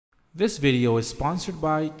This video is sponsored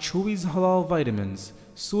by Chewy's Halal Vitamins,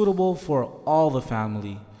 suitable for all the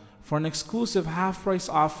family. For an exclusive half-price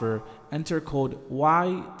offer, enter code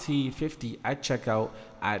YT50 at checkout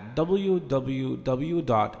at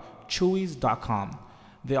www.chewys.com.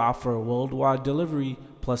 They offer worldwide delivery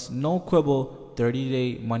plus no Quibble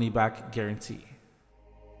 30-day money-back guarantee.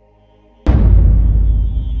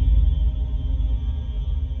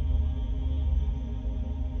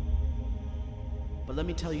 But let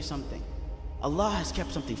me tell you something. Allah has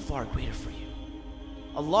kept something far greater for you.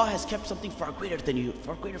 Allah has kept something far greater than you,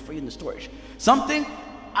 far greater for you in the storage. Something,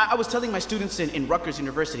 I was telling my students in Rutgers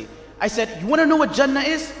University, I said, you want to know what Jannah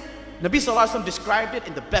is? Nabi Sallallahu Alaihi Wasallam described it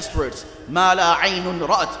in the best words. مَا لَا عَيْنٌ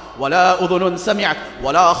رَأَتْ وَلَا أُذُنٌ سَمِعَتْ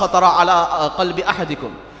وَلَا خَطَرَ عَلَىٰ قَلْبِ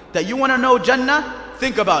أَحَدِكُمْ. That you want to know Jannah?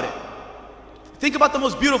 Think about it. Think about the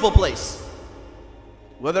most beautiful place.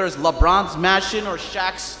 Whether it's LeBron's mansion or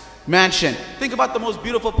Shaq's mansion. Think about the most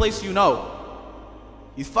beautiful place you know.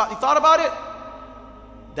 You thought about it?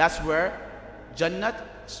 That's where Jannat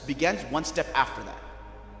begins, one step after that.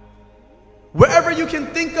 Wherever you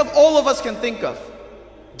can think of, all of us can think of.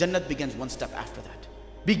 Jannat begins one step after that.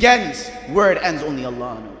 Begins. Where it ends, only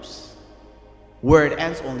Allah knows. Where it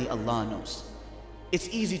ends, only Allah knows. It's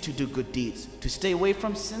easy to do good deeds. To stay away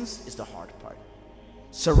from sins is the hard part.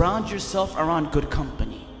 Surround yourself around good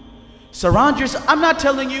company. Surround yourself. I'm not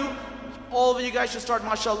telling you, all of you guys should start,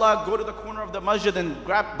 mashallah, go to the corner of the masjid and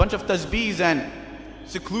grab a bunch of tasbeehs and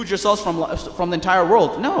seclude yourselves from the entire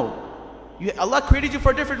world. No. Allah created you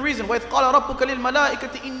for a different reason. وَإِذْ قَالَ رَبُّكَ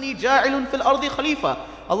لِلْمَلَائِكَةِ إِنِّي جَاعِلٌ فِي الْأَرْضِ خَلِيفَةً.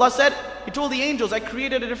 Allah said, He told the angels, I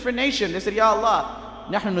created a different nation. They said, Ya Allah,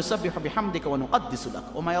 نَحْنُ نُسَبِّحُ بِحَمْدِكَ وَنُقَدِّسُ لَكَ.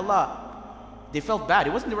 Oh my Allah. They felt bad.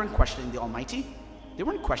 They weren't questioning the Almighty. They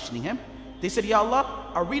weren't questioning Him. They said, Ya Allah,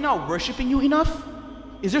 are we not worshipping you enough?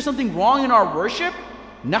 Is there something wrong in our worship?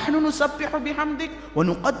 نَحْنُ نُسَبِّحُ بِحَمْدِكَ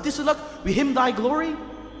وَنُقَدِّسُ لَكَ. We hymn thy glory.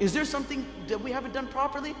 Is there something that we haven't done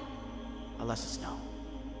properly? Allah says, no.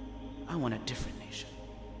 I want a different nation.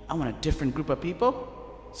 I want a different group of people.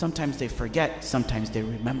 Sometimes they forget, sometimes they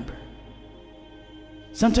remember.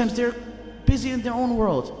 Sometimes they're busy in their own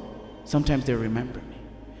world. Sometimes they remember me.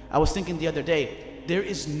 I was thinking the other day, there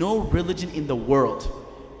is no religion in the world.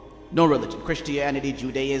 No religion. Christianity,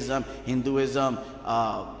 Judaism, Hinduism,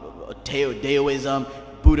 Taoism,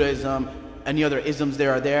 Buddhism, any other isms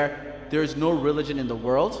there are there. There is no religion in the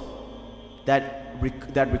world that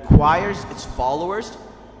requires its followers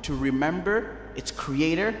to remember its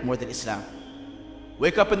creator more than Islam.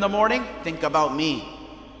 Wake up in the morning, think about me.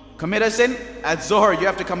 Commit a sin, at Zohar you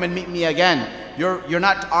have to come and meet me again. You're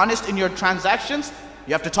not honest in your transactions,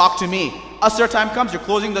 you have to talk to me. Asr time comes, you're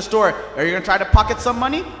closing the store. Are you going to try to pocket some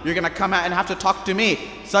money? You're going to come out and have to talk to me.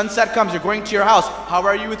 Sunset comes, you're going to your house. How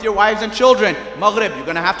are you with your wives and children? Maghrib, you're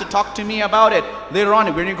going to have to talk to me about it. Later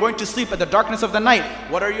on, when you're going to sleep at the darkness of the night,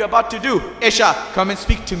 what are you about to do? Isha, come and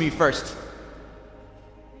speak to me first.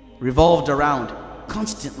 Revolved around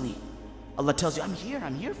constantly. Allah tells you, I'm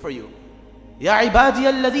here for you. Ya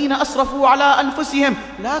ibadiya alladhina asrafu ala anfusihim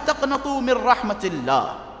la taqnatu min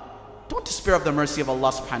rahmatillah. Don't despair of the mercy of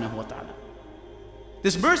Allah subhanahu wa ta'ala.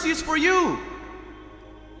 This mercy is for you.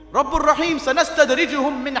 Rabbur Rahim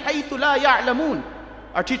sanastadrijuhum min haythu la ya'lamun.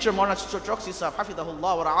 Our teacher Maulana Choksi Sahib hafidhahullah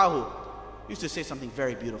wa ra'ahu used to say something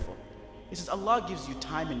very beautiful. He says Allah gives you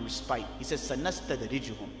time and respite. He says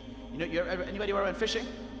sanastadrijuhum. You know, anybody ever went fishing?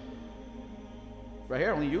 Right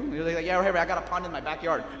here, only you? You're like, yeah, right here, I got a pond in my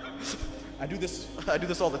backyard. I do this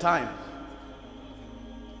all the time.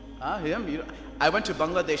 Him? I went to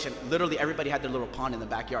Bangladesh and literally everybody had their little pond in the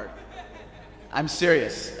backyard. I'm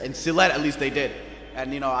serious. In Sylhet, at least they did.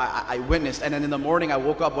 And I witnessed. And then in the morning, I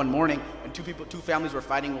woke up one morning and two families were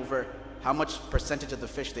fighting over how much percentage of the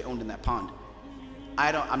fish they owned in that pond.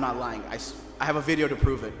 I'm not lying. I have a video to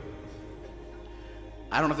prove it.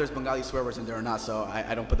 I don't know if there's Bengali swear words in there or not, so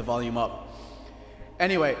I don't put the volume up.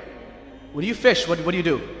 Anyway, when you fish, what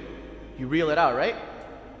do? You reel it out, right?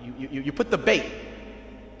 You put the bait.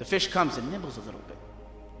 The fish comes and nibbles a little bit.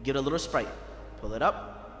 Get a little Sprite. Pull it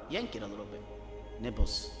up, yank it a little bit.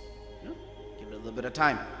 Nibbles. Give it a little bit of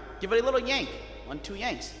time. Give it a little yank. 1, 2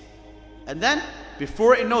 yanks. And then,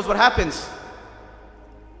 before it knows what happens,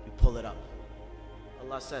 you pull it up.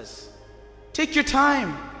 Allah says, take your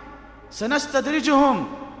time. Sanastadrijuhum.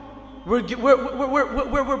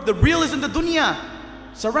 The real is in the dunya.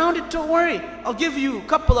 Surround it, don't worry. I'll give you a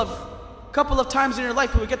couple of times in your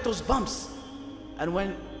life where you get those bumps. And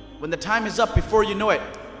when the time is up, before you know it,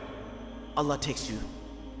 Allah takes you.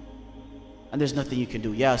 And there's nothing you can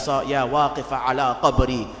do. Ya waqifa ala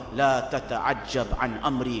qabri la tata'ajjab an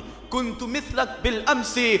amri kuntu mithlak bil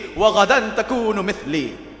amsi wa ghadan takunu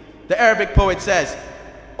mithli. The Arabic poet says,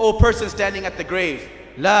 O person standing at the grave,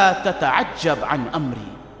 لا تتعجب عن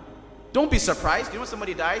أمري. Don't be surprised. You know when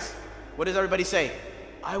somebody dies, what does everybody say?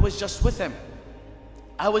 I was just with him.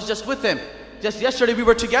 I was just with him. Just yesterday we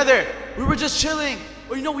were together. We were just chilling.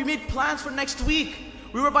 Or you know, we made plans for next week.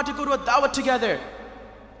 We were about to go to a dawah together.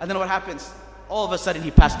 And then what happens? All of a sudden he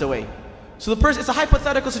passed away. So the person, it's a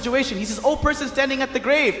hypothetical situation. He says, oh person standing at the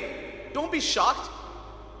grave. Don't be shocked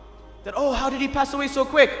that, oh, how did he pass away so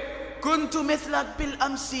quick? Kuntu mithlak bil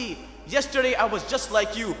amsi. Yesterday I was just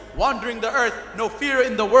like you, wandering the earth, no fear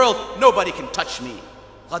in the world, nobody can touch me.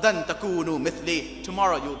 غَدًا تَكُونُوا مِثْلِي.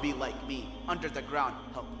 Tomorrow you'll be like me, under the ground,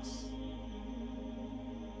 helpless.